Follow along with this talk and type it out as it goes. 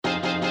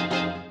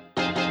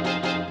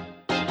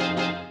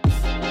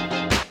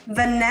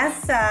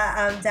Vanessa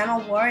of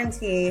Dental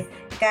Warranty.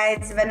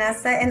 Guys,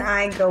 Vanessa and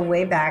I go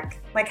way back.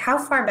 Like how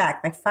far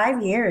back? Like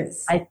 5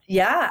 years. I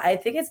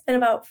think it's been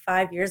about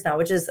 5 years now,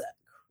 which is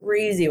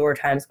crazy where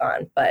time's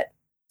gone, but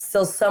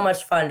still so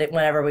much fun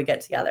whenever we get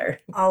together.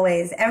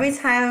 Always. Every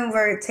time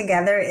we're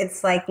together,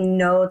 it's like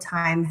no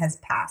time has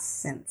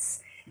passed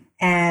since.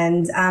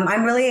 And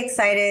I'm really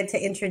excited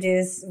to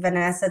introduce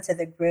Vanessa to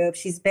the group.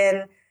 She's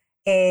been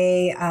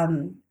a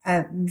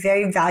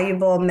very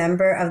valuable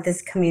member of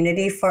this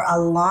community for a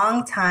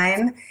long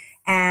time.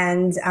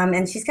 And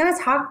she's going to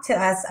talk to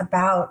us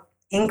about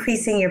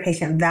increasing your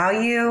patient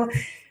value,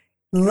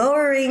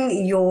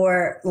 lowering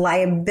your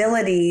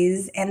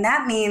liabilities. And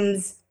that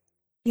means,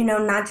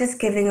 not just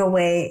giving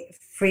away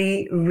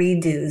free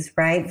redos,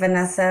 right,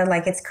 Vanessa?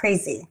 Like it's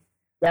crazy.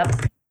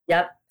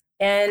 Yep.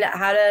 And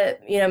how to,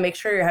 make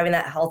sure you're having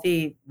that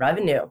healthy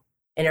revenue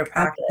in your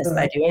practice.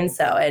 Absolutely. By doing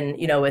so.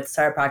 And, with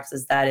startup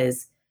practices, that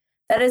is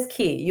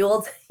key.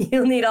 You'll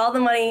need all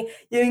the money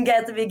you can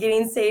get at the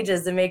beginning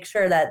stages to make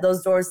sure that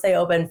those doors stay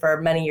open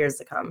for many years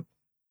to come.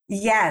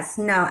 Yes,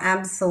 no,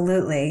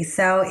 absolutely.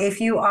 So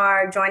if you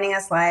are joining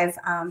us live,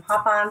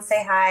 hop on,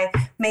 say hi,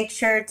 make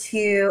sure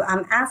to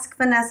ask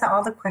Vanessa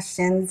all the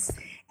questions.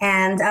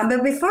 And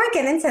but before I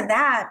get into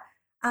that,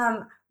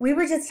 we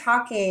were just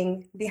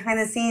talking behind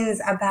the scenes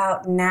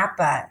about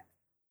Napa.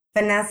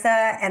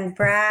 Vanessa and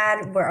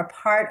Brad were a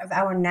part of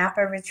our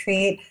Napa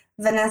retreat.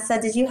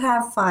 Vanessa, did you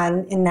have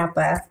fun in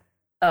Napa?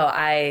 Oh,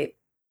 I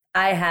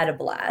had a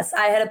blast.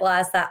 I had a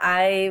blast that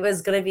I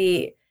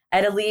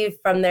had to leave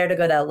from there to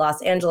go to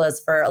Los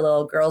Angeles for a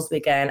little girls'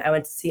 weekend. I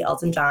went to see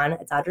Elton John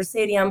at Dodger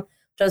Stadium,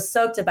 which I was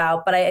stoked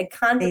about, but I had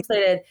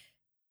contemplated,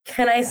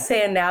 can I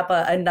stay in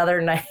Napa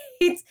another night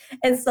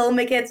and still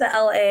make it to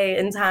LA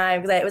in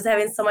time? Because I was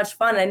having so much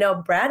fun. I know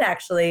Brad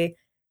actually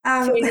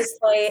changed his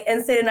flight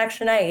and stayed an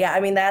extra night. Yeah, I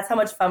mean, that's how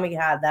much fun we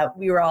had, that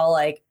we were all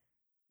like,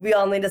 we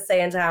all need to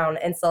stay in town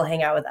and still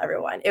hang out with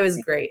everyone. It was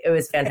great. It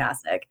was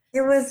fantastic.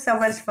 It was so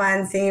much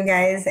fun seeing you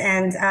guys.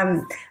 And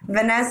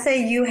Vanessa,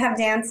 you have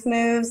dance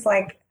moves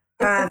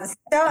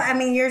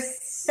you're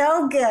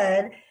so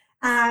good.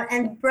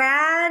 And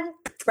Brad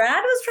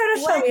was trying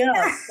to show me up.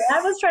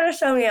 Brad was trying to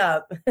show me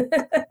up.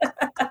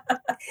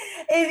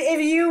 If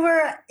you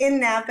were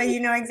in Napa, you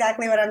know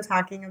exactly what I'm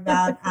talking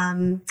about.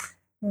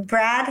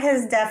 Brad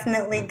has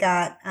definitely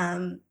got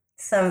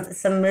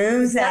some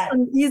moves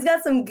he's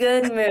got some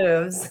good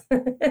moves.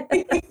 Yeah.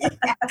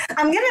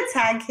 I'm gonna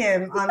tag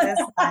him on this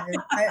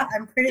live.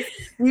 I'm pretty.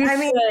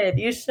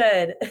 You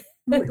should.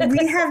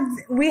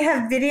 we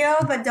have video,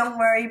 but don't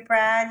worry,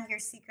 Brad. Your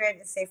secret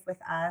is safe with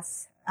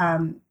us.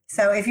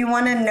 So if you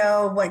want to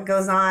know what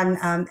goes on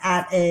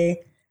at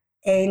a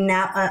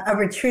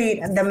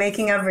retreat, the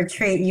making of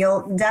retreat,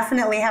 you'll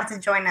definitely have to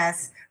join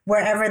us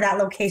wherever that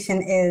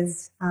location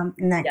is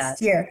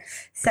next year.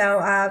 So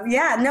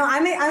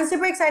I'm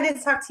super excited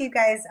to talk to you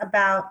guys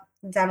about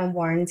dental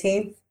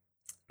warranty,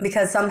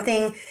 because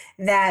something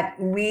that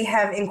we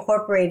have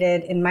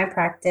incorporated in my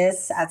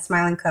practice at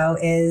Smile & Co.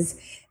 is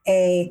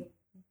a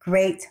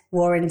great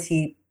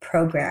warranty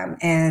program.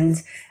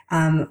 And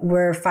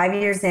we're 5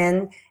 years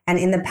in, and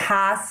in the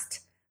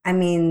past,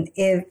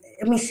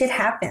 shit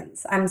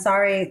happens. I'm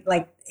sorry,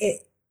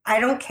 I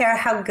don't care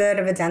how good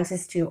of a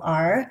dentist you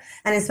are.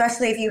 And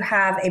especially if you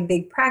have a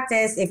big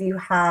practice, if you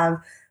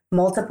have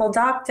multiple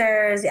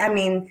doctors,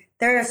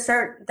 there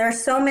are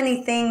so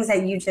many things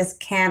that you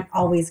just can't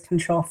always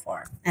control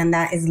for. And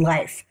that is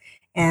life.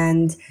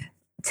 And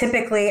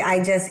typically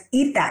I just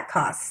eat that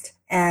cost,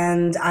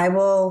 and I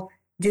will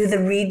do the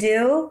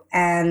redo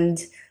and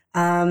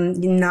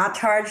not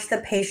charge the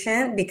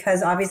patient,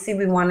 because obviously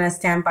we want to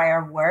stand by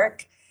our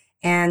work.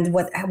 And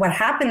what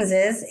happens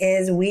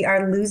is we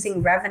are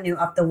losing revenue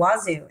up the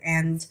wazoo,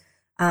 and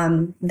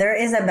there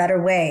is a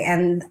better way.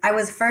 And I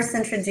was first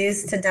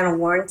introduced to dental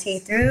warranty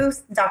through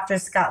Dr.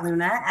 Scott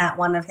Luna at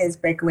one of his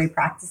breakaway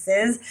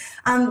practices.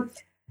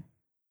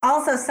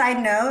 Also,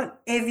 side note,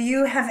 if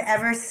you have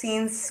ever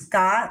seen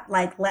Scott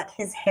let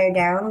his hair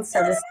down,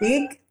 so to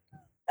speak,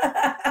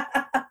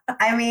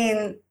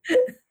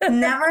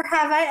 never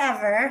have I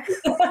ever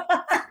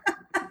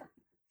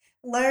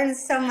learned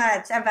so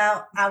much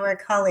about our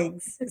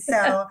colleagues.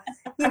 So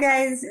you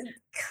guys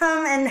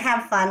come and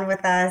have fun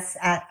with us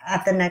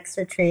at the next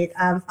retreat.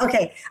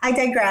 Okay, I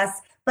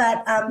digress.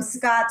 But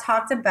Scott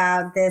talked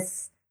about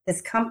this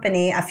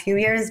company a few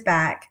years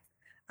back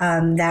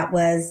that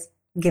was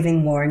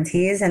giving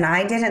warranties, and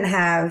I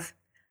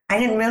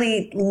didn't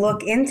really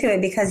look into it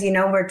because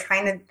we're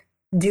trying to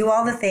do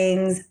all the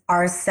things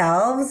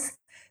ourselves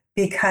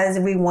because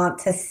we want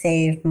to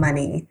save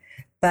money.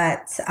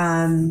 But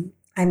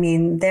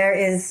there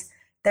is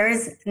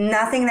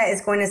nothing that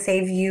is going to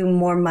save you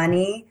more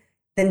money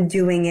than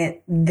doing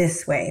it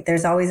this way.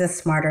 There's always a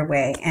smarter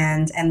way.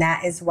 And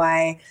that is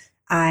why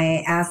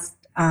I asked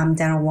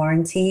Dental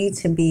Warranty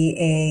to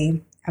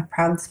be a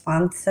proud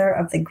sponsor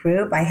of the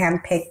group. I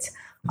handpicked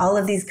all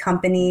of these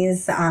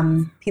companies,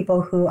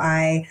 people who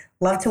I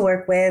love to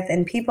work with,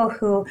 and people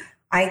who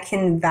I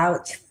can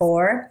vouch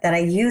for, that I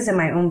use in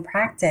my own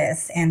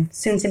practice and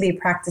soon to be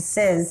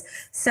practices.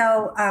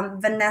 So,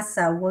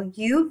 Vanessa, will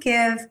you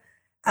give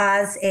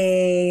us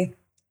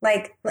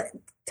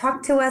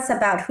talk to us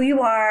about who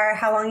you are,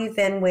 how long you've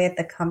been with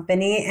the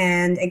company,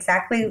 and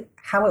exactly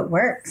how it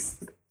works?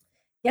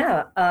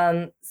 Yeah.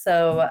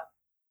 So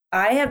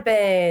I have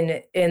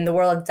been in the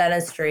world of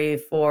dentistry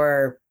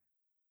for,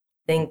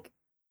 I think,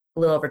 a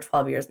little over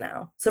 12 years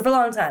now. So for a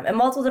long time, and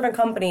multiple different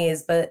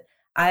companies, but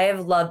I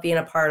have loved being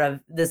a part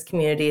of this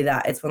community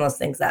that it's one of those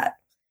things that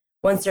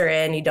once you're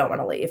in, you don't want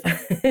to leave.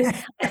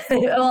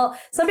 Well,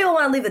 some people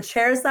want to leave the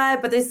chair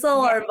side, but they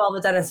still are involved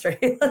with dentistry.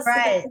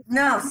 Right.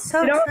 No,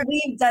 so you don't true.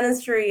 leave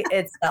dentistry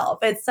itself.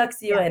 It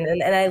sucks you in.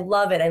 And I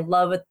love it. I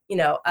love it,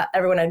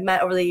 everyone I've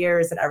met over the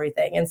years and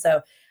everything. And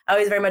so I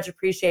always very much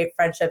appreciate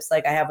friendships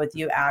like I have with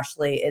you,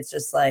 Ashley. It's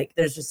just like,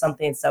 there's just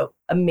something so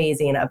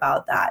amazing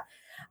about that.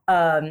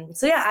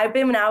 So yeah, I've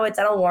been now with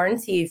Dental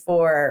Warranty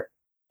for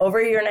over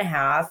a year and a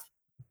half.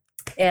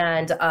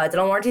 And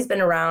Dental Warranty's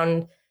been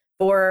around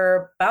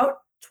for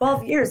about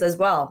 12 years as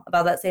well,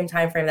 about that same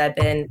time frame that I've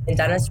been in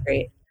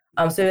dentistry.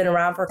 So we've been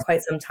around for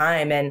quite some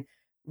time. And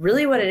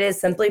really what it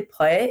is, simply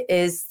put,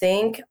 is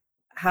think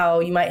how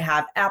you might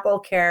have Apple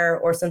Care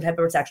or some type of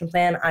protection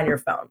plan on your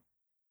phone.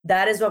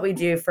 That is what we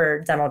do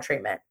for dental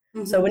treatment.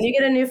 Mm-hmm. So when you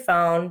get a new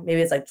phone,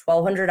 maybe it's like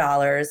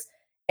 $1,200,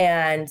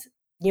 and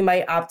you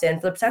might opt in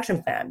for the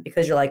protection plan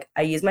because you're like,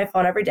 I use my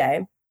phone every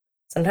day.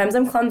 Sometimes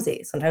I'm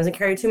clumsy. Sometimes I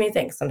carry too many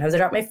things. Sometimes I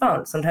drop my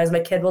phone. Sometimes my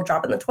kid will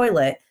drop it in the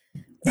toilet.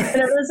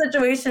 Whatever the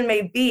situation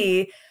may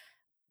be,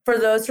 for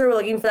those who are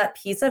looking for that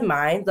peace of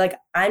mind, like,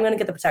 I'm going to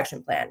get the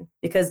protection plan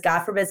because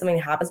God forbid something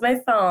happens to my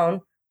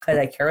phone, because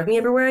I carry with me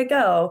everywhere I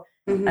go,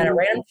 and a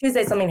random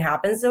Tuesday something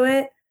happens to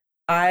it.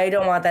 I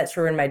don't want that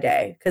to ruin my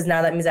day, because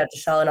now that means I have to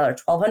shell another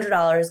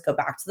 $1,200, go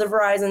back to the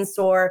Verizon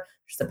store,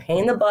 just a pain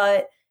in the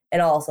butt,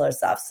 and all this other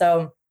stuff.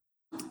 So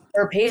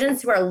for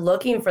patients who are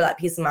looking for that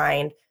peace of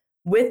mind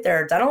with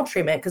their dental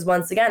treatment, because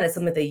once again, it's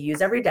something they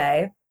use every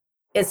day.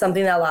 It's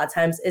something that a lot of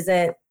times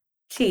isn't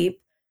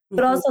cheap,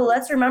 but also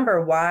let's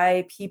remember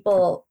why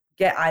people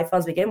get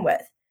iPhones to begin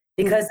with,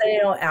 because they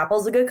know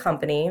Apple's a good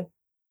company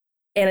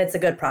and it's a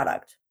good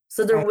product.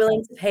 So they're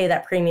willing to pay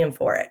that premium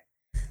for it.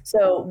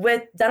 So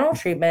with dental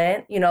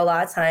treatment, a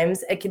lot of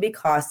times it can be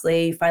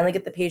costly. You finally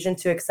get the patient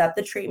to accept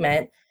the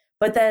treatment,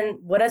 but then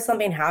what if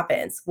something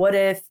happens? What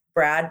if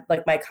Brad,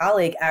 like my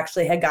colleague,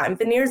 actually had gotten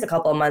veneers a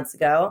couple of months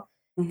ago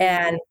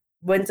and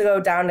went to go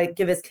down to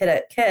give his kid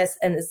a kiss,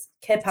 and his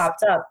kid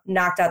popped up,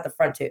 knocked out the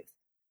front tooth?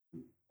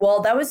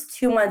 Well, that was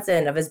 2 months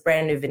in of his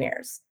brand new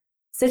veneers.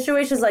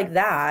 Situations like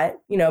that,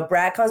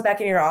 Brad comes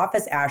back in your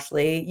office,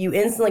 Ashley, you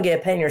instantly get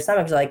a pit in your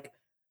stomach. You're like,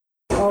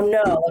 oh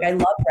no, like, I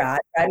love Brad.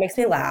 Brad makes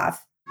me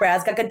laugh.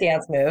 Brad's got good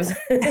dance moves.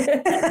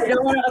 I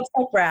don't want to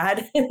upset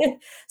Brad.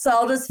 So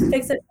I'll just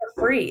fix it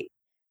for free.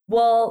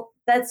 Well,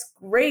 that's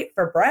great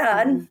for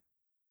Brad,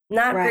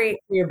 not great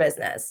for your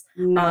business.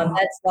 No.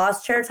 That's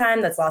lost chair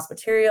time, that's lost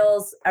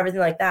materials, everything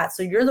like that.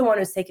 So you're the one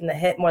who's taking the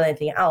hit more than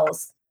anything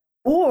else.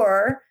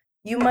 Or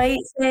you might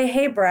say,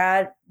 hey,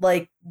 Brad,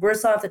 like, we're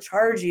still have to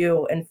charge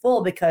you in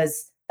full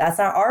because that's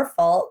not our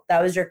fault.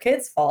 That was your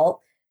kid's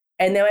fault.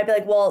 And they might be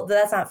like, well,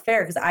 that's not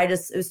fair because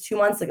it was 2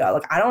 months ago.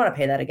 Like, I don't want to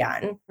pay that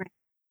again. Right.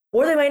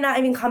 Or they might not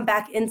even come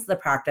back into the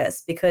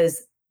practice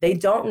because they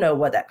don't know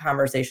what that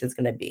conversation is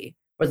going to be.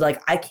 Or they're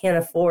like, I can't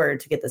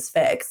afford to get this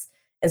fixed.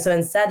 And so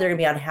instead, they're going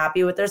to be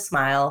unhappy with their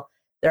smile.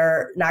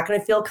 They're not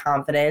going to feel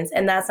confident.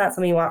 And that's not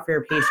something you want for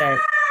your patient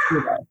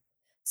either.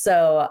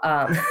 So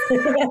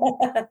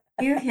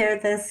you hear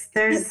this?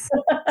 There's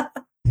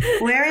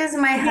where is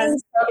my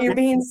husband? You're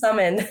being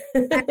summoned.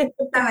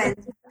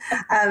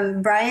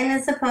 Brian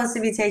is supposed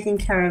to be taking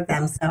care of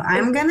them, so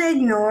I'm gonna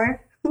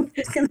ignore. I'm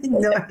just gonna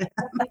ignore him.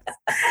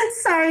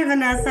 Sorry,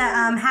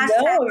 Vanessa.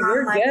 No,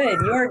 you're good.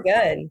 You are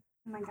good.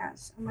 Oh my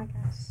gosh. Oh my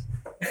gosh.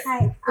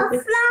 Hi. A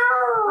flower.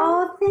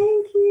 Oh,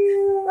 thank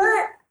you.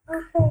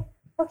 What?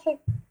 Okay.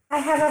 I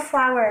have a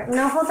flower.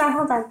 No, hold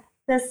on.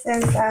 This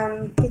is,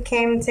 he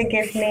came to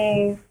give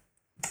me,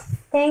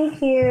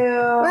 thank you.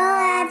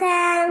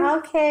 Bye.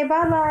 Okay,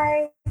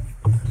 bye-bye.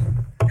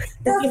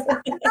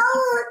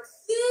 Oh,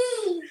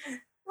 geez.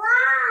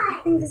 Why?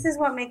 I think this is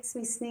what makes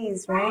me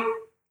sneeze, right?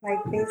 Like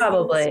these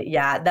probably, things.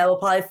 Yeah. That will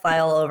probably fly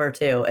all over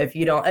too. If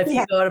you go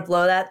to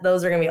blow that,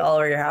 those are going to be all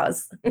over your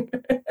house.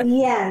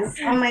 Yes.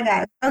 Oh my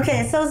God.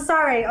 Okay, so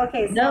sorry.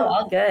 Okay. So, no,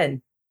 all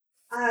good.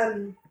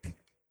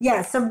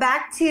 Yeah, so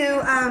back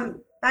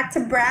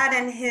to Brad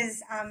and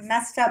his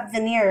messed up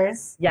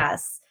veneers.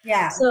 Yes.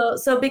 Yeah.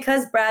 So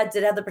because Brad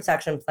did have the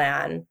protection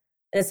plan,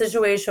 in a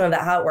situation with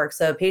that, how it works.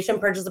 So a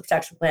patient purchased the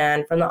protection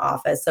plan from the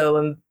office. So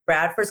when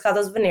Brad first got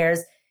those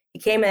veneers, he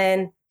came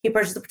in, he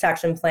purchased the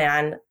protection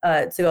plan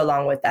to go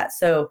along with that.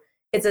 So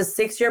it's a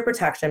 6-year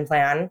protection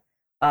plan.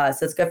 So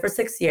it's good for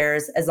 6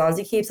 years, as long as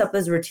he keeps up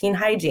his routine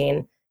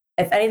hygiene.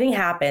 If anything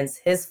happens,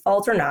 his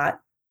fault or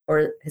not,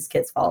 or his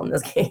kid's fault in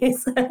this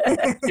case,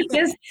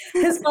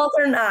 his fault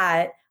or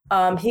not,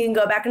 he can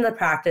go back into the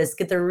practice,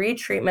 get the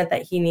retreatment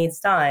that he needs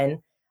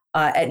done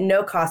at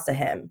no cost to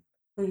him.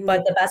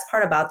 But the best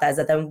part about that is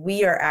that then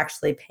we are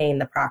actually paying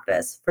the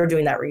practice for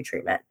doing that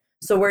retreatment.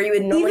 So where you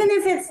would normally, even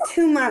if it's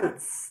 2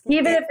 months,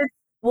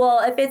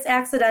 if it's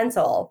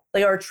accidental,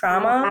 like, or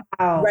trauma,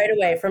 right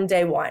away from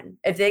day one,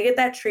 if they get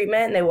that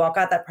treatment and they walk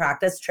out that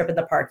practice, trip in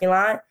the parking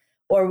lot,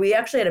 or we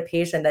actually had a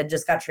patient that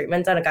just got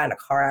treatment done and got in a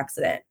car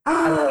accident.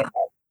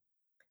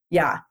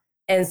 Yeah.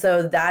 And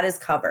so that is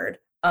covered.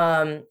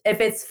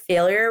 If it's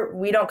failure,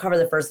 we don't cover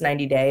the first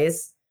 90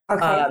 days.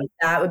 Okay.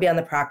 That would be on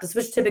the practice,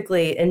 which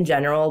typically in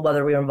general,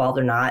 whether we were involved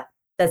or not,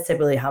 that's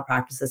typically how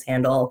practices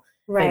handle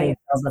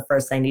the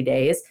first 90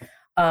 days.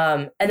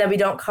 And then we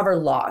don't cover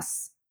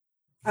loss.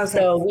 Okay.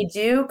 So we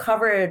do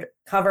cover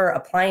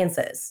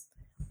appliances.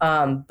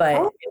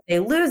 But if they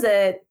lose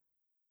it,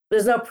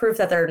 there's no proof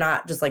that they're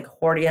not just like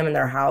hoarding them in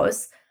their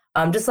house.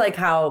 Just like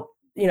how,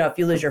 if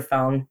you lose your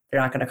phone,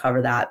 they're not going to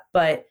cover that.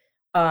 But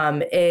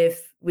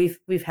if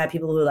we've had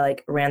people who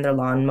like ran their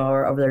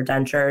lawnmower over their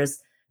dentures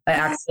by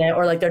accident,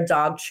 or like their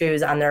dog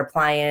chews on their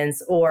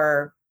appliance,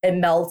 or it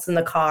melts in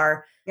the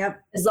car.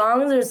 Yep. As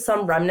long as there's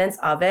some remnants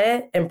of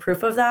it and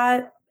proof of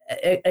that,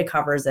 it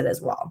covers it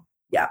as well.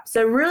 Yeah.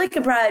 So it really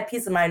can provide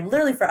peace of mind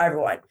literally for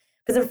everyone,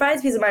 because it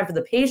provides peace of mind for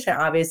the patient,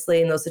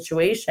 obviously, in those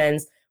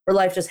situations where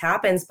life just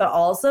happens, but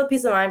also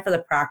peace of mind for the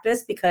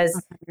practice,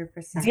 because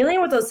 100%.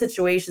 Dealing with those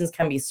situations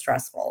can be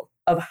stressful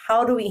of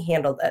how do we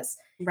handle this?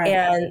 Right.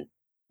 And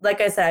like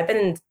I said, I've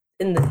been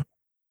in the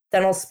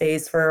dental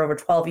space for over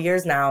 12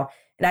 years now.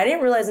 And I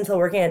didn't realize until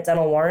working at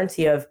Dental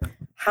Warranty of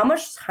how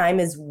much time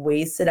is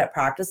wasted at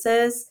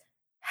practices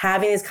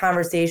having these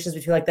conversations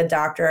between like the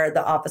doctor,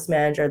 the office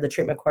manager, the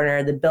treatment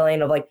coordinator, the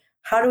billing of like,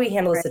 how do we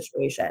handle the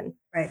situation?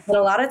 Right. And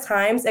a lot of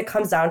times it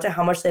comes down to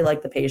how much they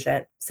like the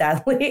patient,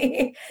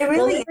 sadly. It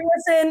really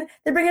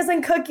they bring us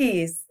in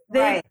cookies.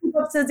 They keep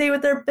up to date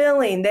with their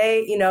billing.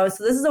 So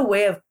this is a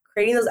way of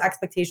creating those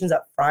expectations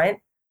up front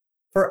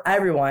for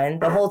everyone.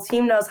 The whole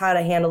team knows how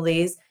to handle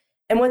these.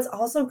 And what's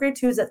also great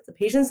too is that the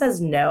patient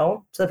says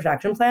no to the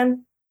protection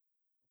plan.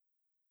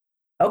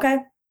 Okay.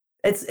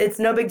 It's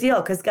no big deal,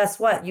 because guess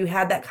what? You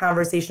had that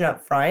conversation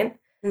up front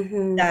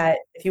that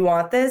if you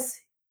want this,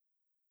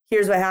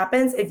 here's what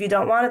happens. If you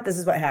don't want it, this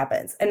is what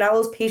happens. And now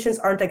those patients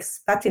aren't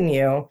expecting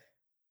you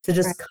to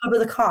just cover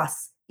the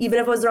costs, even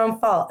if it was their own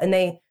fault, and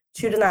they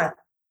chewed on that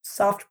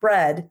soft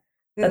bread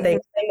that they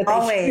claim that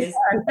always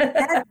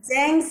that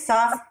dang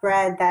soft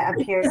bread that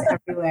appears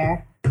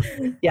everywhere.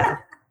 Yeah.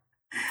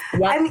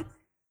 I mean,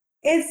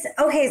 it's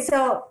okay.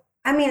 So,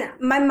 I mean,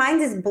 my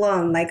mind is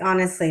blown, like,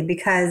 honestly,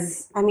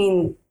 because, I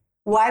mean,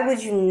 why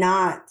would you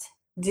not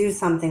do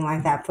something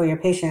like that for your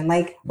patient?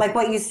 Like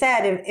what you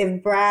said,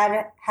 if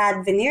Brad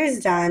had veneers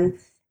done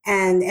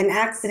and an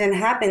accident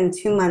happened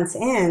 2 months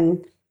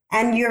in,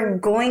 and you're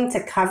going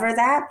to cover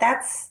that,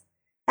 that's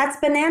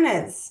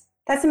bananas.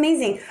 That's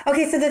amazing.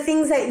 Okay, so the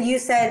things that you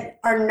said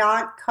are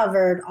not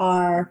covered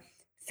are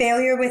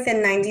failure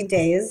within 90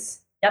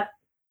 days. Yep.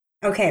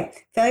 Okay,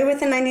 failure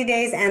within 90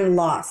 days and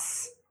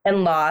loss.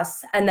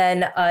 And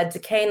then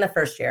decay in the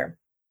first year.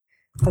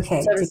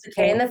 Okay. So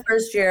decay in the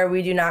first year,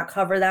 we do not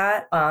cover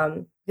that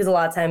because a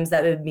lot of times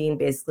that would mean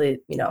basically,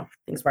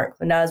 things weren't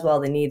cleaned out as well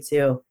they need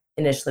to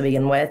initially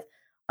begin with.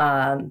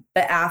 But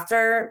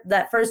after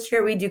that first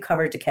year, we do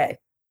cover decay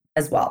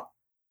as well.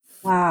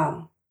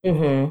 Wow.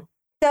 Mm-hmm.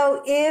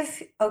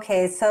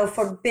 So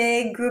for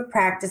big group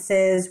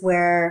practices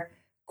where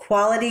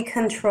quality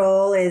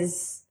control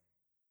is,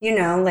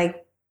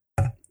 like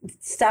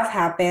stuff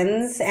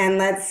happens, and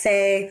let's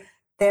say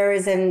there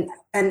is an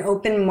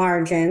open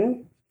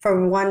margin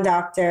for one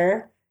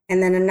doctor,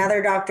 and then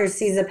another doctor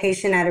sees a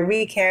patient at a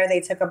recare, they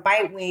took a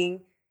bite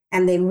wing,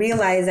 and they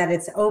realize that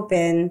it's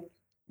open,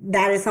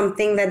 that is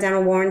something that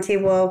Dental Warranty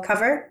will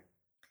cover?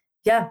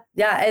 Yeah.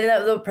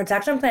 And the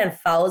protection plan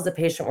follows the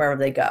patient wherever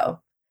they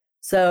go.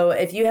 So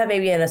if you have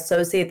maybe an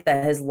associate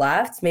that has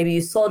left, maybe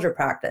you sold your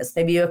practice,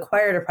 maybe you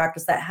acquired a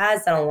practice that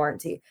has dental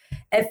warranty,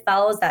 it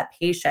follows that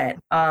patient.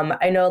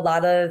 I know a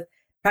lot of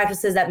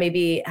practices that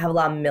maybe have a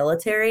lot of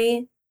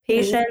military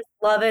patients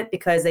love it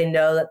because they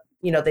know that,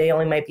 they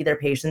only might be their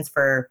patients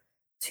for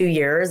 2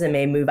 years and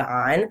may move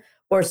on.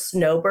 Or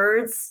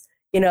snowbirds,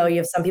 you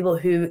have some people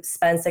who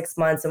spend 6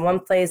 months in one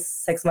place,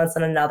 6 months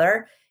in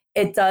another.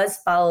 It does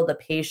follow the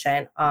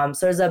patient. So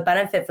there's a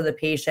benefit for the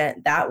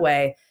patient that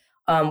way.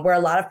 Where a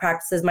lot of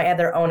practices might have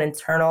their own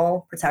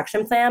internal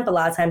protection plan, but a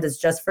lot of times it's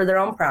just for their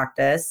own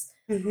practice.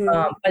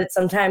 But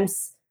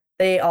sometimes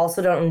they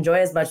also don't enjoy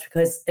as much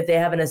because if they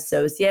have an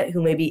associate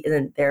who maybe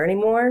isn't there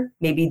anymore,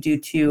 maybe due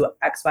to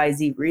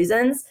XYZ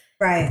reasons,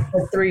 right?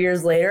 3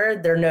 years later,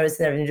 they're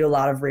noticing they're going to do a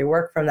lot of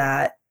rework from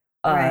that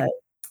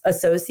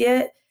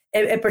associate.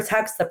 It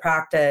protects the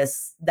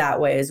practice that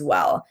way as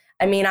well.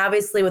 I mean,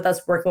 obviously, with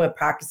us working with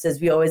practices,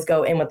 we always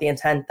go in with the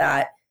intent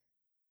that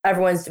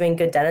everyone's doing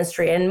good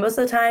dentistry. And most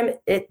of the time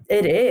it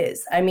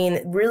is. I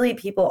mean, really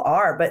people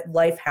are, but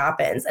life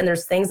happens. And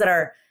there's things that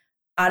are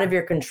out of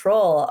your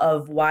control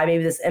of why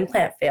maybe this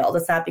implant failed.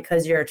 It's not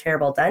because you're a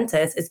terrible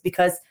dentist. It's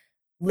because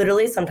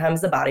literally sometimes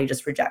the body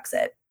just rejects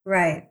it.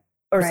 Right.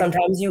 Or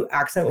sometimes you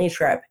accidentally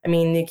trip. I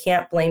mean, you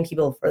can't blame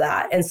people for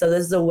that. And so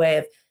this is a way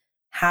of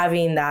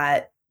having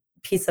that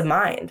peace of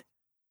mind.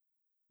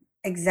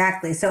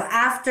 Exactly. So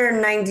after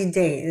 90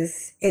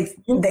 days, if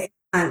the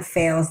implant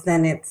fails,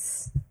 then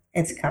it's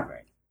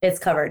covered. It's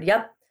covered.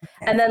 Yep.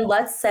 Okay. And then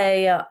let's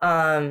say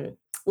a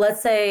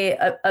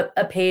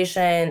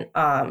patient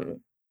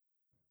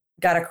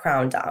got a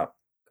crown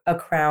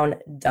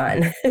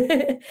done.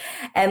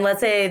 And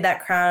let's say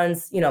that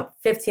crown's,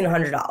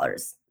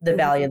 $1,500, the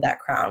value of that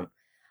crown.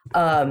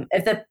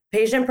 If the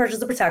patient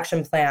purchased a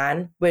protection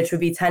plan, which would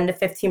be 10 to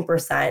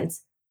 15%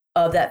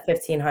 of that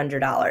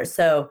 $1,500.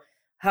 So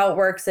how it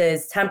works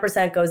is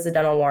 10% goes to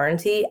dental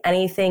warranty.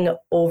 Anything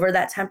over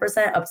that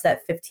 10%, up to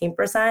that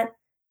 15%,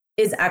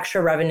 is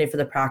extra revenue for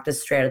the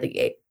practice straight out of the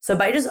gate. So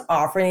by just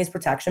offering these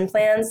protection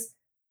plans,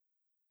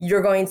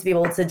 you're going to be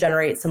able to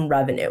generate some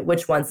revenue,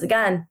 which once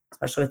again,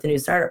 especially with the new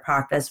startup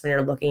practice, when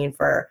you're looking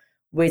for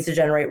ways to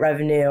generate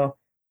revenue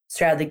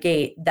straight out of the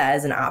gate, that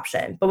is an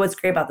option. But what's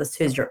great about this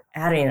too is you're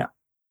adding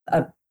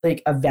a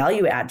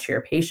value add to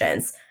your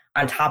patients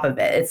on top of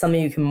it. It's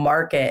something you can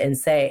market and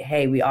say,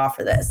 hey, we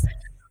offer this.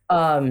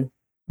 And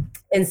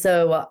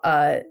so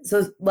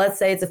let's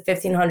say it's a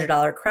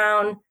 $1,500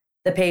 crown.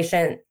 The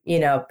patient,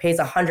 pays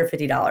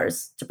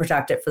 $150 to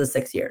protect it for the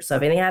 6 years. So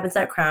if anything happens to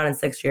that crown in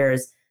 6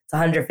 years, it's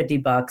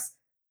 $150.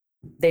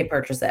 They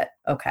purchase it.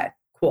 Okay,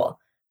 cool.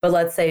 But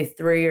let's say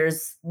 3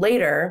 years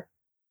later,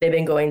 they've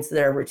been going to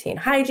their routine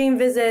hygiene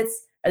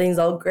visits. Everything's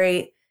all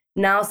great.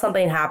 Now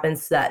something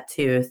happens to that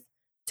tooth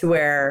to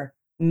where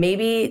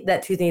maybe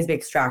that tooth needs to be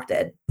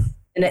extracted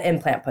and an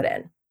implant put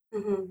in.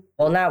 Mm-hmm.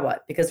 Well, now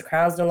what? Because the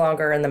crown's no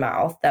longer in the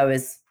mouth. That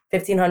was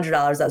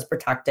 $1,500 that was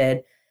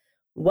protected.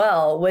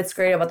 Well, what's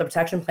great about the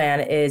protection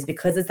plan is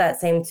because it's that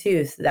same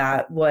tooth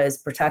that was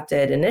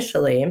protected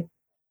initially,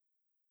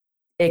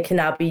 it can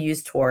now be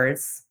used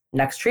towards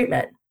next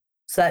treatment.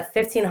 So that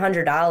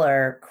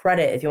 $1,500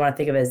 credit, if you want to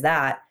think of it as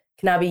that,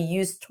 can now be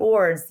used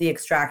towards the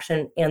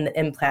extraction and the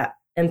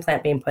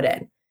implant being put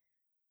in.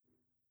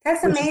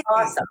 That's amazing.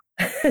 Awesome.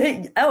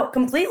 Oh,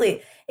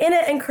 completely. And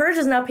it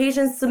encourages now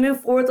patients to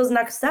move forward those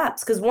next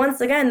steps. Because once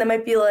again, they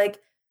might be like,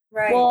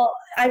 right, well,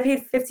 I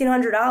paid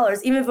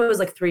 $1,500, even if it was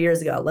like 3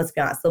 years ago, let's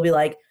be honest. They'll be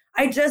like,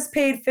 I just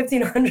paid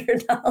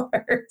 $1,500.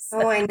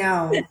 Oh, I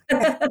know.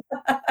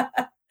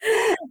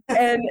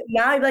 And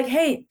now you're like,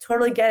 hey,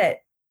 totally get it.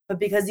 But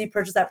because you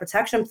purchased that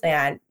protection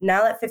plan,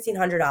 now that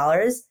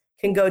 $1,500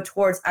 can go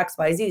towards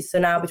XYZ. So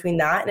now between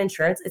that and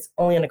insurance, it's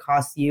only going to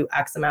cost you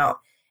X amount.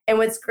 And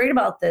what's great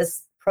about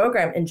this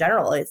program in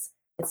general, it's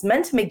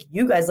meant to make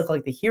you guys look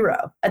like the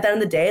hero. At the end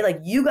of the day, like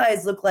you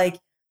guys look like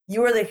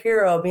you are the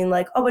hero, being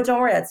like, oh, but don't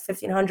worry, that's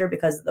 $1,500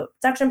 because of the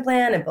protection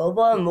plan and blah, blah,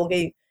 blah, and we'll get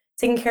you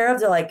taken care of.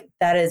 They're like,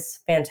 that is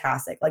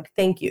fantastic. Like,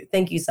 thank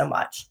you so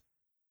much.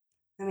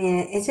 I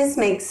mean, it just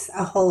makes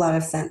a whole lot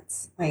of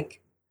sense.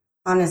 Like,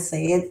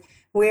 honestly,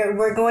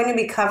 we're going to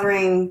be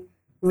covering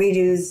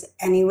redos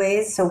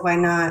anyways, so why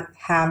not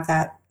have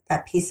that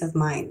peace of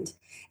mind?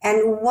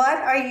 And what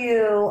are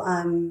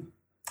you?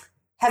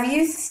 Have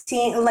you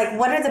seen, like,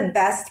 what are the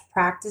best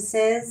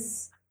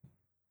practices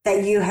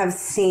that you have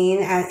seen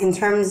in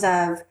terms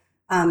of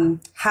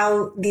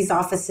how these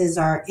offices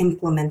are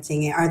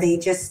implementing it? Are they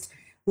just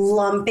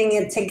lumping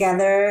it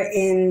together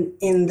in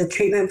the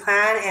treatment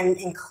plan and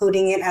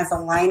including it as a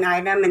line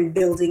item and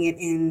building it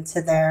into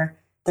their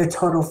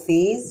total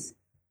fees?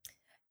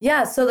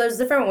 Yeah, so there's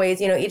different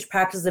ways, each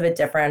practice is a bit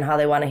different how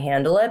they want to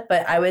handle it.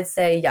 But I would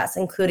say, yes,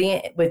 including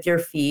it with your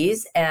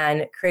fees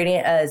and creating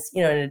it as,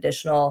 an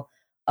additional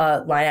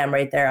line item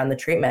right there on the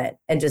treatment,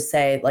 and just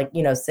say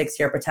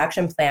 6-year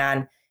protection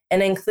plan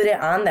and include it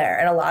on there.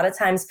 And a lot of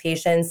times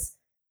patients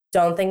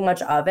don't think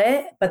much of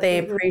it, but they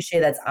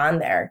appreciate that's on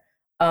there.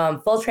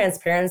 Full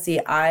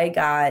transparency, I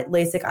got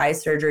LASIK eye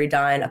surgery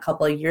done a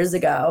couple of years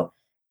ago,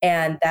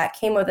 and that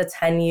came with a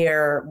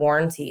 10-year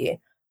warranty.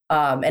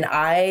 And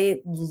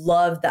I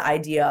love the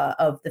idea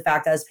of the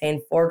fact that I was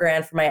paying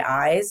 $4,000 for my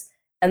eyes.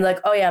 And like,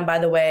 oh yeah, and by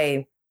the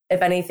way,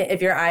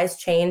 if your eyes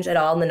change at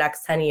all in the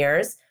next 10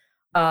 years,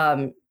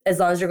 as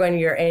long as you're going to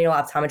your annual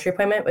optometry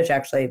appointment, which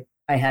actually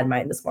I had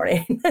mine this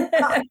morning.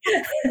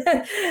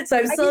 So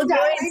I'm still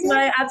going to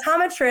my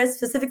optometrist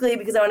specifically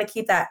because I want to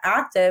keep that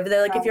active.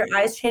 They're like, if your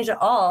eyes change at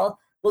all,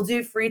 we'll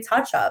do free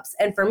touch-ups.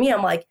 And for me,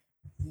 I'm like,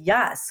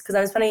 yes, because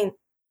I'm spending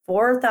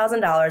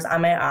 $4,000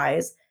 on my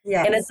eyes.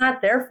 Yes. And it's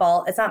not their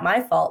fault. It's not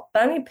my fault.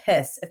 But I'm going to be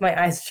pissed if my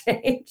eyes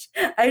change.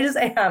 I just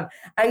am.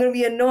 I'm going to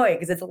be annoyed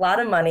because it's a lot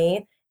of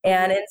money.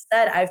 And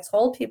instead, I've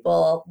told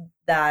people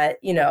that,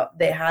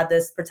 they had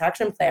this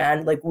protection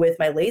plan like with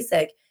my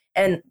LASIK,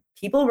 and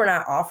people were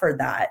not offered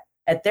that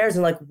at theirs.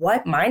 And like,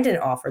 what? Mine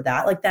didn't offer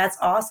that. Like, that's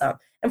awesome.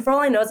 And for all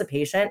I know, as a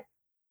patient,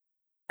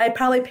 I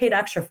probably paid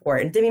extra for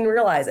it and didn't even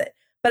realize it.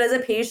 But as a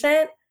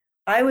patient,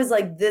 I was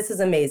like, this is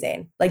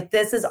amazing. Like,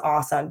 this is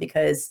awesome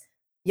because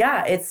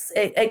yeah,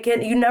 it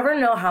can, you never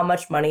know how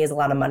much money is a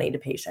lot of money to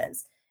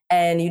patients,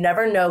 and you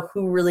never know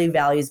who really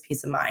values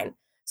peace of mind.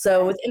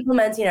 So with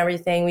implementing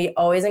everything, we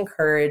always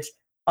encourage,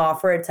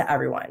 offer it to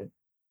everyone,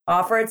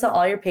 offer it to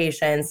all your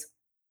patients,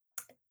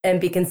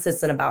 and be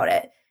consistent about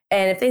it.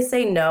 And if they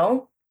say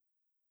no,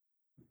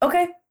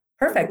 okay,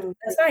 Perfect. Mm-hmm.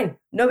 That's fine.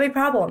 No big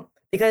problem.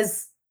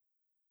 Because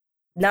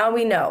now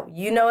we know,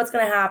 what's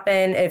going to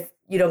happen if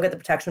you don't get the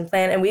protection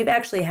plan. And we've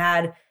actually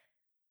had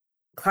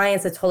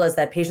clients that told us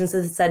that patients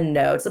have said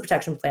no to the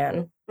protection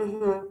plan.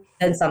 Mm-hmm.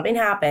 Then something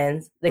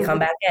happens, they come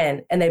back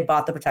in and they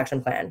bought the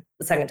protection plan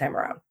the second time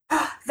around.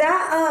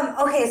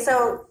 Okay,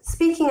 so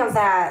speaking of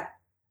that,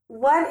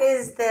 what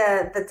is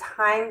the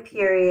time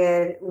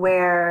period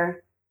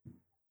where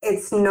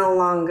it's no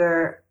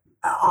longer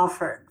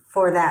offered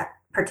for that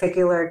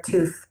particular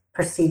tooth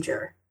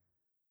procedure?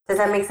 Does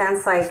that make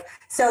sense? Like,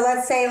 so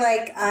let's say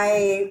like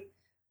I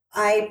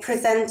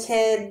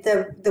presented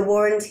the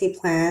warranty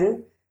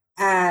plan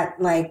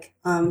at like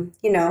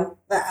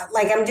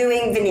like I'm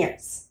doing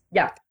veneers.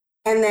 Yeah.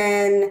 And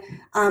then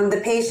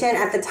the patient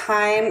at the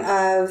time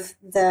of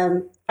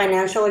the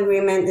financial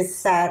agreement is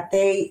set,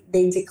 they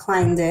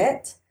declined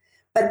it.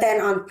 But then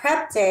on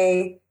prep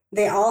day,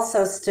 they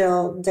also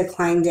still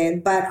declined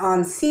it. But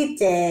on seat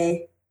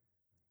day,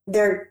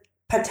 they're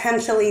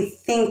potentially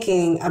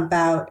thinking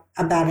about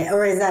it.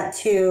 Or is that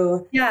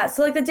too? Yeah.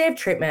 So like the day of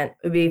treatment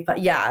would be,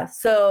 yeah.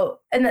 So,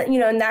 and then,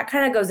 and that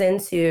kind of goes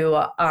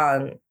into,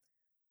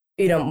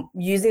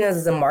 using this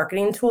as a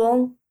marketing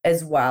tool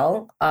as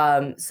well.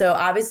 So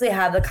obviously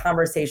have the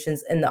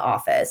conversations in the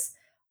office,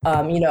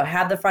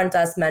 have the front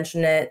desk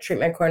mention it,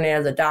 treatment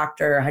coordinator, the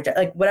doctor,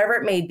 like whatever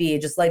it may be,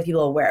 just let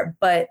people aware,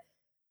 but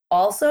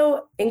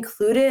also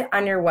include it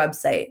on your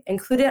website,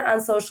 include it on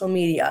social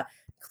media,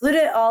 include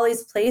it all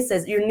these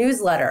places, your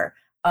newsletter,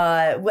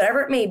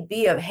 whatever it may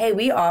be of, hey,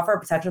 we offer a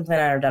protection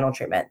plan on our dental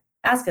treatment.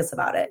 Ask us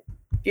about it.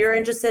 If you're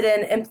interested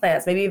in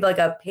implants, maybe you have like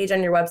a page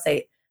on your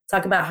website,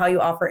 talk about how you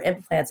offer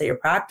implants at your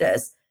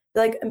practice.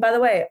 Like, and by the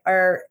way,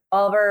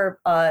 all of our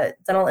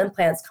dental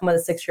implants come with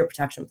a 6-year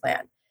protection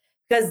plan.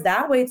 Because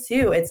that way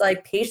too, it's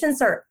like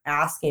patients are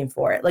asking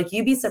for it. Like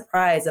you'd be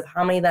surprised of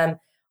how many of them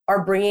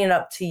are bringing it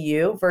up to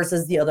you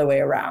versus the other way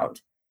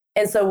around.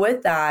 And so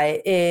with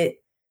that,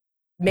 it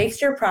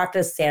makes your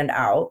practice stand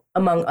out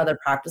among other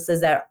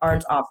practices that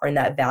aren't offering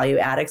that value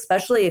add,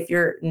 especially if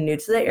you're new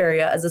to the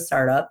area as a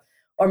startup,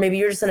 or maybe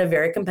you're just in a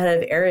very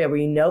competitive area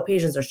where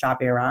patients are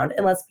shopping around.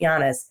 And let's be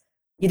honest,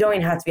 you don't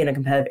even have to be in a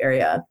competitive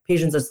area.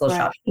 Patients are still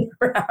shopping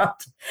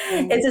around.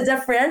 Mm-hmm. It's a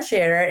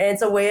differentiator, and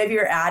it's a way of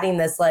you're adding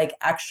this like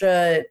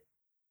extra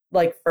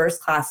like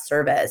first class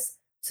service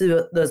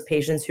to those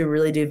patients who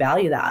really do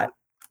value that.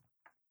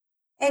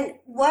 And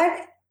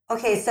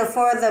so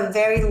for the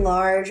very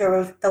large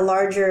or the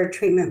larger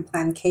treatment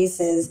plan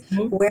cases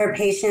where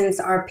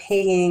patients are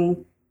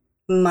paying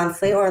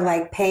monthly or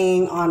like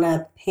paying on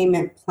a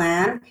payment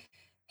plan,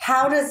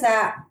 how does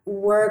that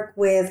work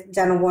with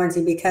dental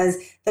warranty? Because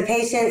the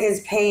patient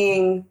is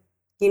paying,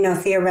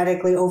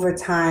 theoretically over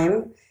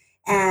time,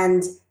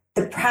 and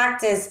the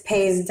practice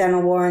pays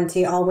dental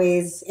warranty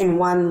always in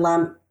one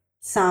lump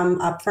sum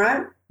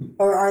upfront,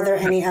 or are there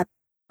any other?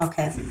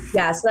 Okay.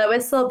 Yeah, so that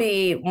would still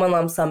be one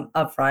lump sum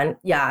upfront.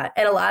 Yeah,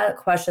 and a lot of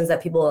questions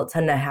that people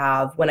tend to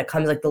have when it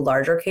comes like the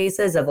larger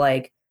cases of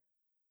like,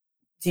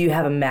 do you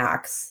have a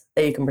max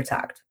that you can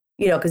protect?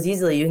 Because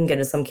easily you can get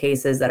into some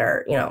cases that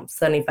are,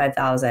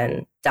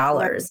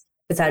 $75,000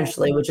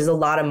 potentially, which is a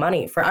lot of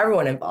money for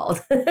everyone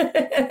involved.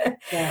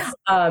 Yes.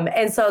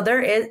 And so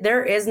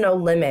there is no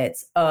limit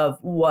of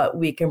what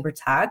we can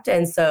protect.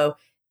 And so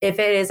if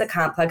it is a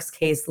complex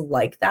case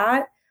like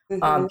that,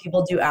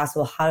 people do ask,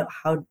 well,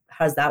 how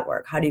does that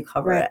work? How do you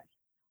cover it?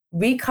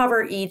 We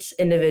cover each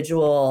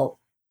individual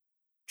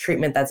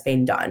treatment that's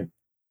being done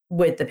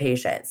with the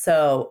patient.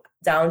 So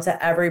down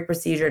to every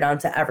procedure, down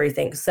to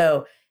everything.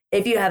 So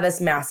if you have this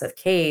massive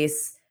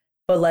case,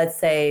 but let's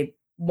say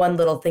one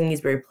little thing needs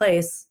to be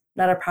replaced,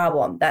 not a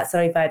problem. That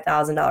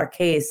 $75,000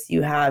 case,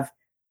 you have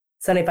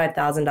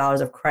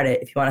 $75,000 of credit,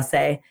 if you want to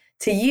say,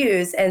 to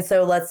use. And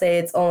so let's say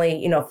it's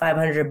only,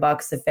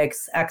 $500 to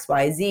fix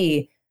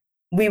XYZ,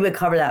 we would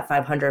cover that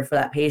 $500 for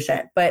that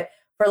patient. But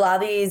for a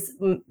lot of these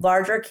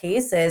larger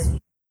cases,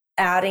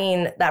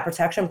 adding that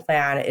protection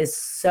plan is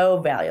so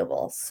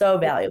valuable, so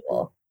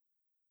valuable.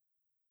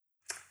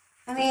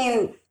 I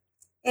mean,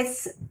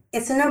 it's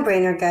a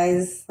no-brainer,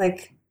 guys.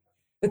 Like,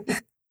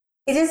 it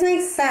just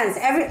makes sense.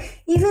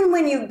 Even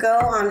when you go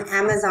on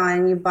Amazon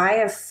and you buy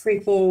a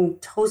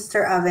freaking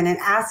toaster oven, it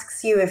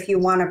asks you if you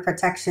want a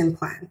protection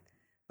plan.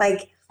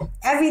 Like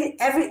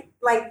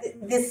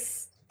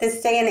this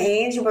day and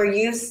age, we're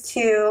used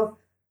to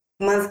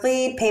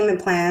monthly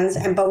payment plans,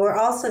 but we're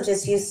also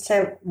just used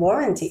to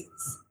warranties.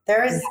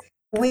 You're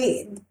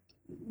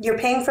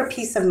paying for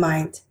peace of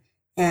mind,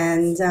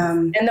 and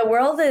the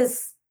world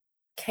is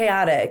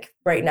chaotic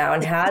right now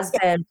and has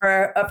been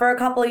for a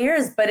couple of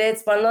years, but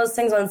it's one of those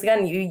things, once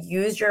again, you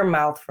use your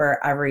mouth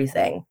for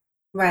everything.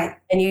 Right.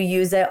 And you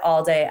use it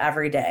all day,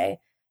 every day.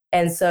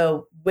 And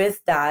so with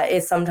that,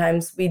 is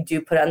sometimes we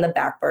do put it on the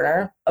back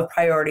burner of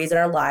priorities in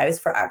our lives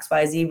for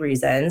XYZ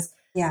reasons.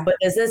 Yeah. But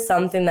this is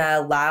something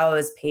that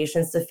allows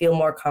patients to feel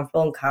more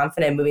comfortable and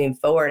confident moving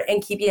forward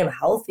and keeping them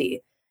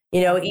healthy.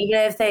 Even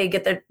if they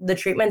get the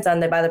treatment done,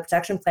 they buy the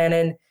protection plan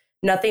and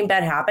nothing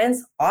bad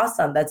happens,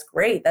 awesome. That's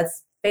great.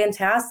 That's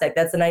fantastic.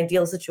 That's an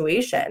ideal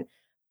situation.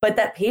 But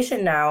that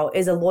patient now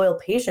is a loyal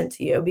patient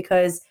to you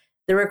because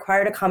they're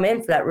required to come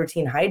in for that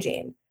routine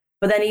hygiene.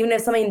 But then even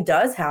if something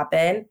does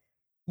happen,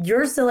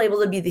 you're still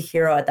able to be the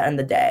hero at the end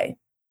of the day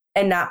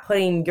and not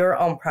putting your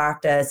own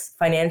practice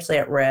financially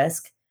at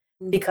risk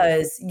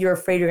because you're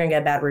afraid you're going to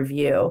get a bad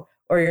review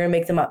or you're going to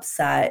make them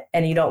upset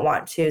and you don't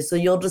want to. So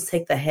you'll just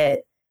take the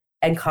hit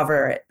and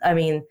cover it. I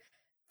mean,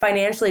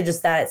 financially,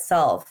 just that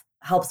itself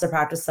helps the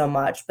practice so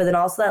much. But then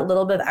also that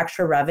little bit of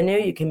extra revenue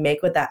you can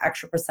make with that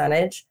extra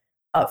percentage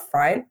up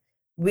front.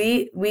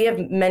 We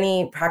have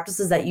many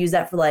practices that use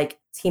that for like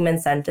team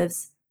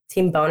incentives,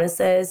 team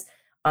bonuses.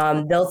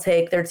 They'll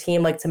take their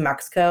team like to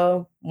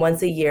Mexico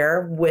once a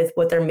year with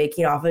what they're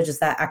making off of just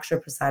that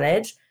extra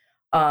percentage,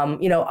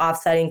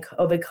 offsetting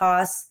COVID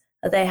costs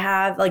that they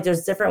have. Like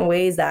there's different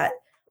ways that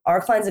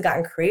our clients have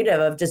gotten creative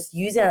of just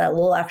using that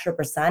little extra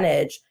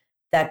percentage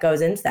that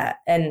goes into that.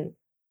 And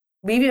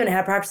we've even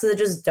had practices that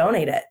just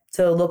donate it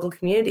to a local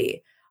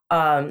community.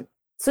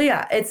 So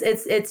yeah,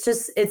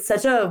 it's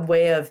such a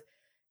way of,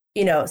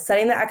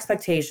 setting the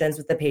expectations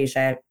with the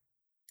patient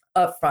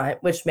up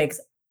front, which makes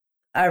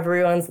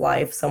everyone's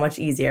life so much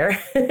easier.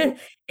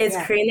 It's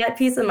creating that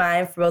peace of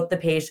mind for both the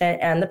patient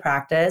and the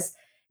practice.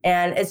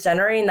 And it's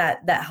generating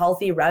that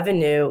healthy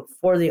revenue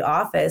for the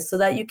office so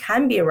that you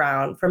can be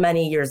around for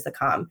many years to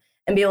come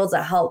and be able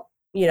to help,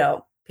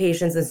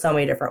 patients in so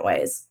many different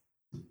ways.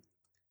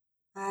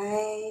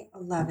 I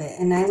love it.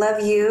 And I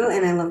love you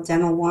and I love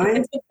Dental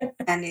Warrant.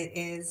 And it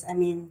is,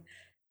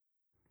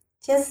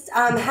 just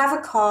have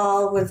a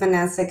call with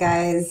Vanessa,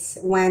 guys,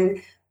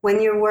 when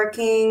you're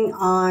working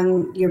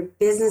on your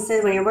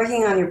businesses, when you're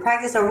working on your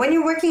practice, or when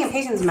you're working in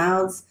patients'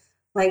 mouths,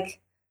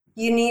 like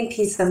you need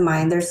peace of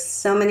mind. There's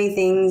so many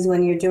things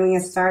when you're doing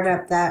a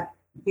startup that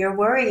you're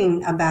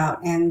worrying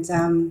about. And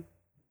don't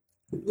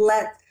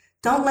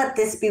let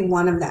this be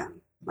one of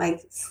them. Like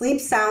sleep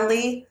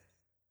soundly,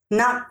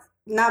 not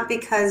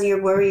because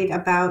you're worried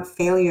about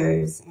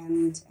failures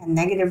and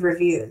negative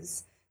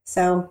reviews.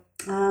 So,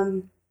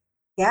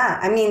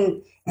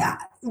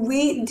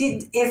 we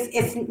did.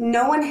 If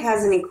no one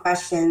has any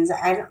questions,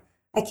 I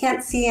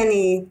can't see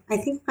any. I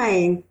think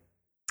my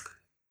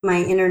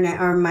internet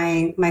or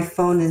my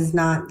phone is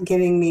not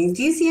giving me.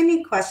 Do you see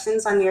any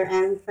questions on your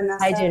end,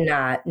 Vanessa? I do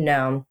not.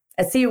 No,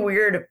 I see a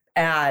weird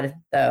ad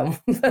though.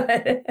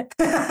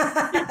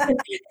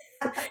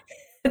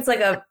 It's like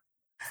a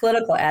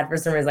political ad for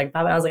some reason, like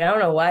popping. I was like, I don't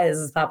know why this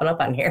is popping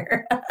up on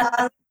here.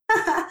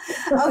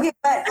 Okay,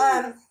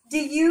 but do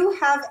you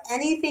have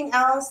anything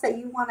else that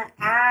you want to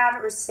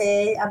add or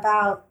say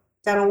about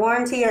dental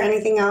warranty or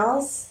anything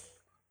else?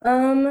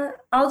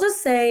 I'll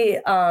just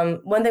say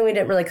one thing we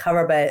didn't really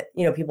cover, but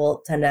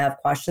people tend to have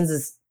questions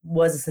is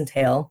what does this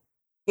entail?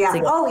 Yeah.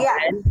 Oh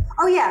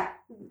yeah.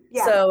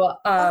 So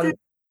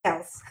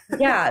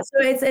yeah, so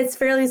it's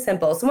fairly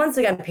simple. So once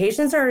again,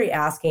 patients are already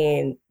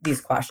asking these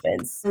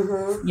questions, to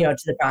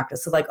the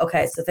practice. So like,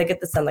 okay, so if I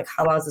get this done, like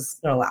how long is this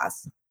going to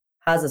last?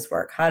 How does this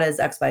work? How does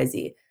X, Y,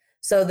 Z?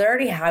 So they're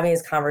already having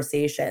these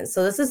conversations.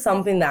 So this is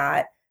something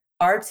that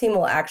our team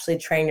will actually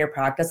train your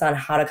practice on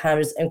how to kind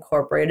of just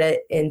incorporate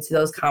it into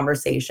those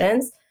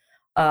conversations.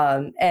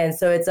 And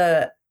so it's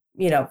a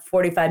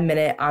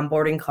 45-minute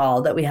onboarding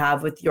call that we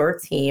have with your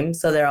team.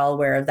 So they're all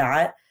aware of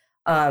that.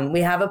 We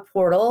have a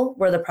portal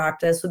where the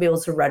practice will be able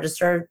to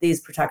register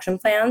these protection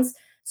plans.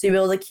 So you'll be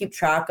able to keep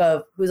track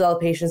of who's all the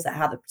patients that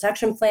have the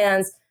protection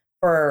plans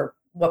for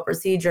what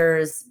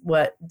procedures,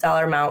 what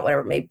dollar amount,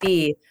 whatever it may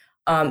be.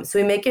 So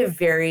we make it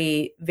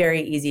very,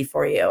 very easy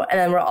for you. And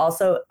then we're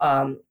also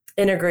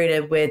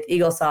integrated with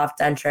EagleSoft,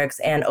 Dentrix,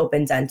 and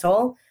Open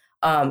Dental.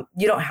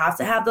 You don't have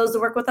to have those to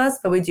work with us,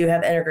 but we do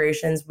have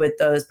integrations with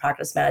those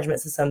practice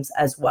management systems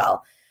as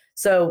well.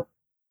 So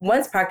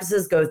once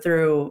practices go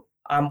through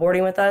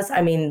onboarding with us,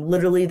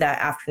 literally that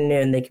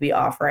afternoon, they could be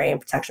offering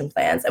protection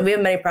plans. And we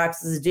have many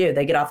practices do.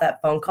 They get off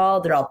that phone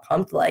call, they're all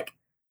pumped like,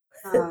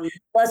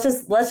 let's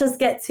just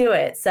get to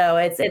it. So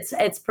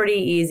it's pretty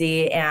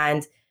easy.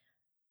 And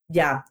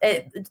yeah,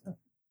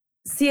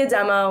 see a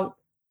demo,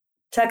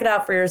 check it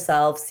out for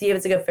yourself, see if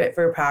it's a good fit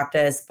for your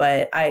practice,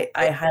 but I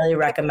highly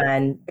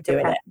recommend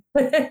doing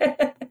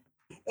it.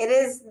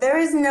 There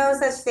is no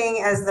such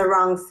thing as the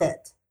wrong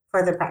fit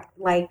for the practice.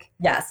 Like,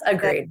 yes,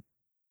 agreed.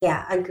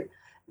 Agreed.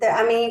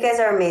 You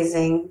guys are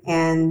amazing.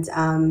 And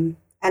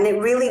it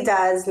really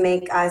does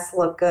make us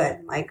look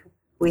good. Like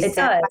it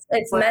does.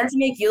 It's meant to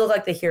make you look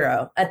like the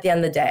hero at the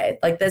end of the day.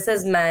 Like this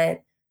is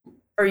meant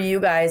for you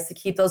guys to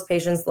keep those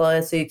patients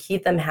loyal, so you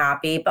keep them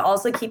happy, but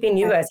also keeping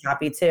you guys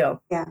happy too.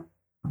 Yeah.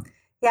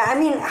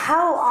 Yeah.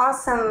 How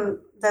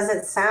awesome does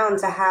it sound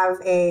to have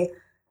a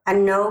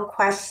no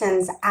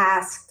questions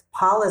asked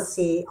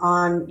policy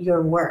on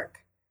your work?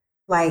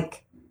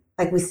 Like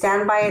we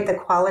stand by the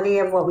quality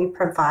of what we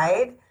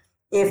provide.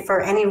 If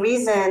for any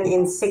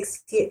reason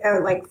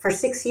for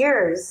 6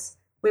 years,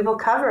 we will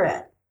cover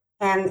it.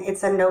 And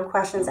it's a no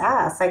questions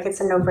asked. Like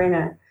it's a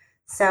no-brainer.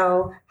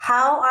 So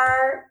how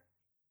are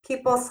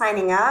people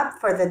signing up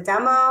for the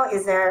demo?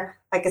 Is there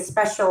like a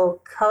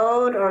special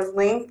code or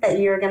link that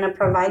you're going to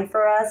provide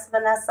for us,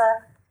 Vanessa?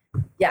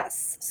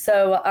 Yes.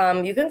 So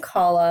you can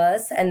call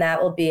us, and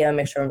that will be,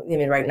 make sure I'm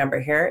giving the right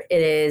number here.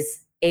 It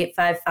is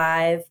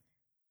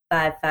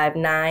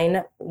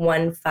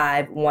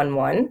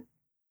 855-559-1511.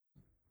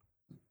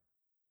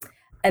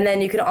 And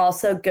then you can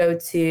also go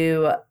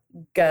to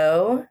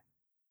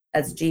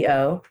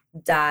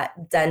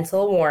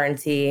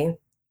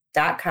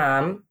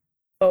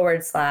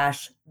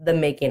dentalwarranty.com/the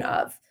making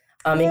of.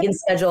 You can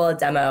schedule a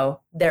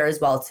demo there as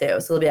well too.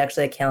 So there'll be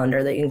actually a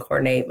calendar that you can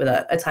coordinate with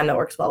a time that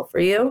works well for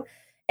you.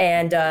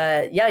 And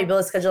you'll be able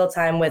to schedule a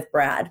time with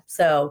Brad.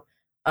 So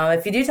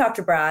if you do talk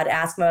to Brad,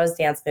 ask him about his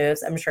dance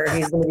moves. I'm sure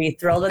he's going to be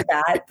thrilled with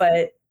that.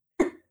 But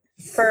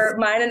for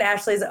mine and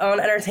Ashley's own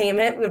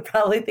entertainment, we'd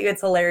probably think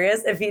it's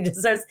hilarious if he just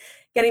starts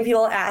getting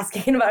people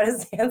asking about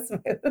his dance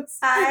moves.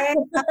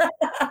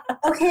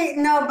 Okay,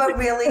 no, but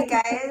really,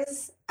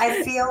 guys,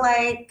 I feel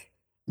like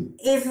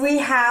if we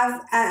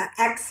have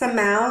X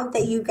amount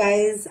that you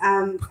guys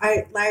are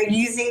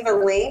using the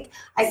link,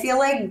 I feel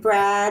like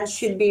Brad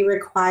should be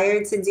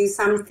required to do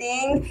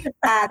something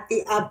at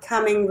the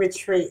upcoming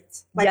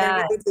retreat. Like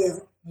I really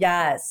do.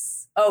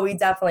 Yes. Oh, we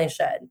definitely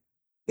should.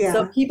 Yeah.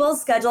 So people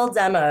schedule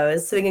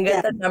demos so we can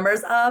get the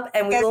numbers up,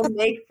 and we will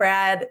make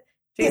Brad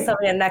do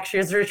something at next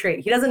year's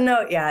retreat. He doesn't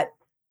know it yet,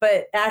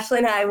 but Ashley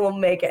and I will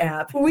make it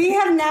happen. We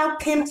have now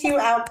pimped you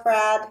out,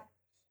 Brad.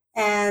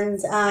 And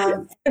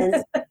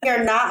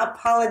you're not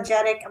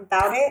apologetic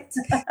about it.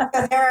 So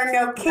there are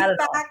no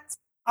kickbacks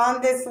on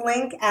this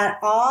link at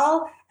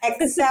all,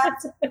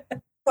 except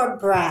for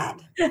Brad.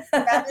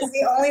 That is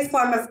the only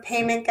form of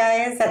payment,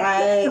 guys, that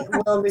I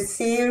will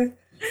receive.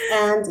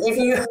 And if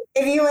you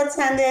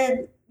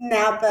attended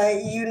Napa,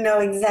 you know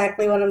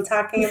exactly what I'm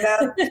talking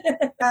about.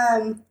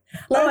 I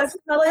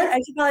should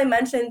probably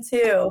mention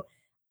too.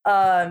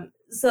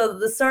 So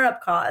the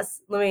startup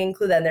costs, let me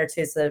include that in there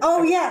too. So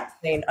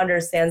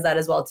understands that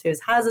as well too. Is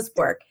how does this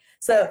work?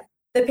 So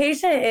the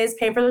patient is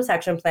paying for the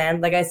protection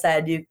plan. Like I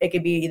said, it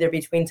could be either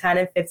between 10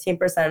 and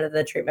 15% of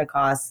the treatment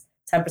costs.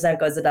 10%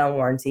 goes to dental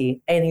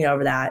warranty. Anything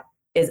over that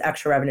is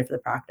extra revenue for the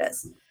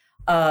practice.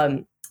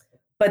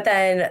 But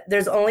then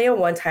there's only a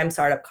one-time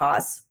startup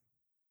cost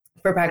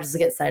for practice to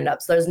get signed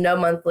up. So there's no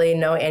monthly,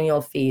 no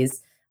annual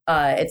fees.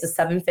 It's a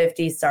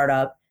 $750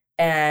 startup.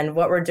 And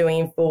what we're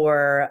doing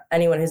for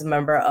anyone who's a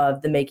member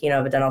of the Making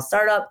of a Dental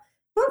Startup,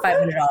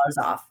 $500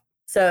 off.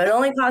 So it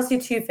only costs you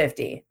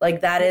 $250.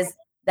 Like that is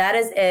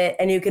it.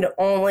 And you can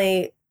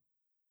only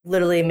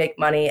literally make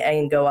money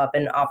and go up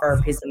and offer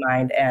peace of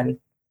mind and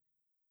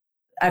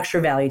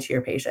extra value to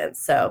your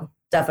patients. So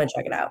definitely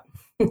check it out.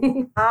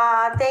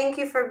 Thank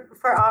you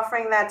for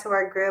offering that to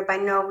our group. I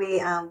know we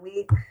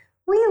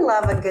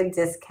love a good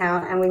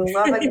discount and we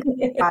love a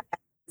good product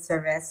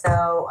service.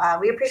 So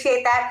we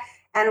appreciate that.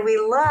 And we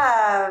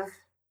love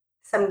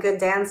some good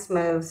dance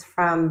moves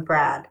from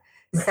Brad.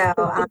 So I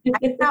want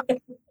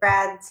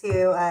Brad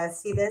to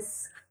see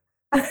this.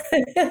 I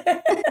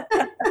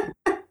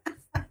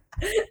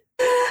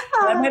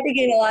might be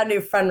getting a lot of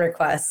new friend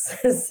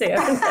requests soon.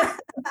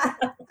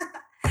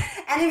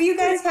 And if you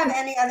guys have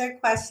any other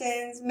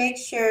questions, make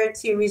sure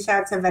to reach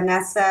out to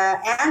Vanessa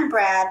and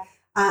Brad.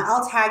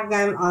 I'll tag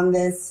them on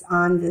this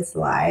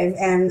live.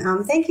 And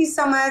thank you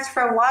so much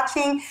for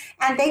watching.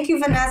 And thank you,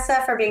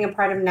 Vanessa, for being a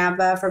part of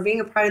NABA, for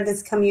being a part of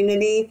this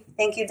community.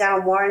 Thank you,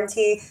 Dental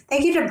Warranty.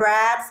 Thank you to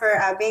Brad for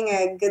being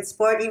a good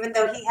sport, even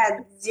though he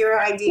had zero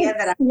idea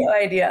that no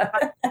idea.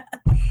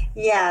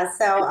 Yeah.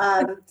 So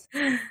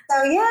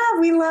yeah,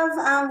 we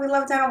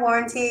love Dental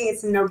Warranty.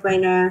 It's a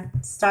no-brainer.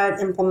 Start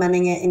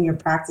implementing it in your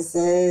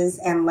practices,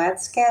 and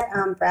let's get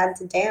Brad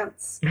to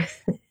dance.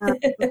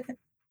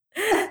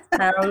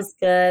 Sounds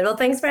good. Well,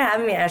 thanks for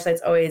having me, Ashley.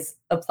 It's always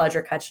a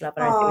pleasure catching up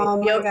on our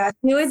my gosh.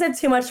 We always had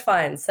too much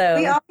fun. So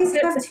we always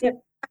have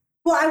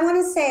well, I want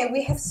to say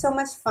we have so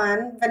much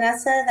fun,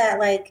 Vanessa, that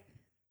like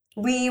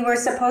we were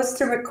supposed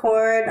to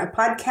record a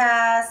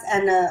podcast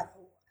and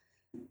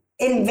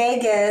in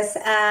Vegas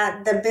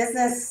at the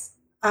business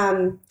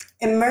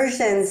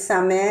immersion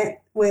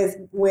summit with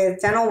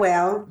Dental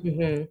Whale.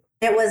 Mm-hmm.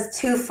 It was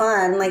too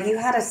fun. Like you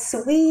had a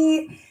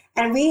suite.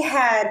 And we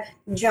had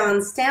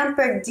John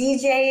Stamper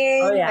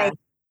DJing. Oh, yeah. Like,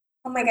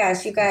 oh my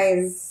gosh, you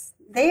guys,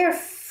 they are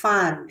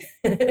fun.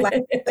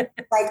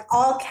 like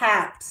all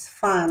caps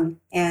fun.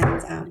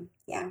 And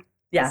yeah.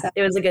 Yeah, so,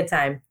 it was a good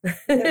time.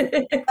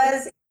 It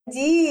was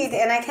indeed.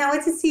 And I can't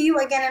wait to see you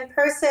again in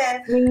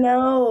person. I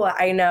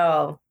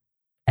know.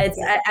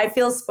 I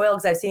feel spoiled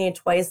because I've seen you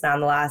twice now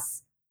in the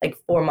last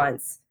 4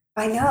 months.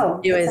 I know.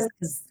 It was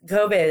because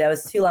COVID, that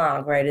was too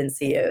long where I didn't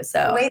see you.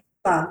 So way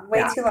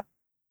too long.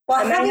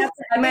 Well, I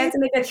might have to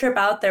make a trip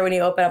out there when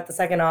you open up the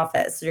second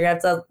office. So you're gonna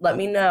have to let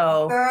me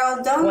know.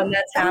 Girl, don't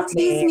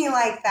tease me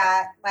like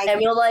that.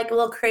 And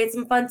we'll create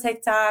some fun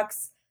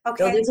TikToks.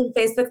 Okay. We'll do some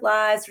Facebook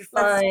Lives for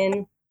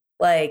fun.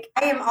 I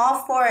am all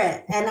for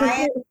it. And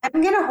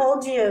I'm gonna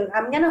hold you.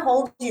 I'm gonna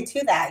hold you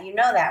to that. You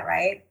know that,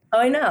 right? Oh,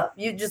 I know.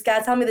 You just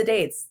gotta tell me the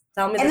dates.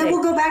 And then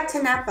we'll go back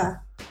to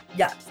Napa.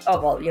 Yeah. Oh,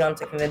 well, you don't have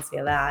to convince me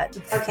of that.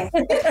 Okay.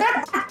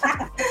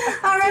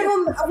 All right.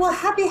 Well,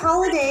 happy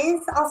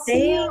holidays. I'll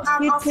see you.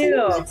 You too. See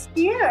you next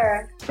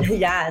year.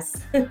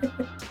 Yes. All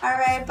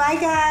right. Bye,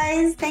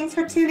 guys. Thanks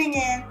for tuning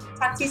in.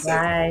 Talk to you soon.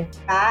 Bye.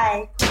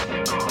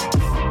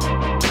 Bye.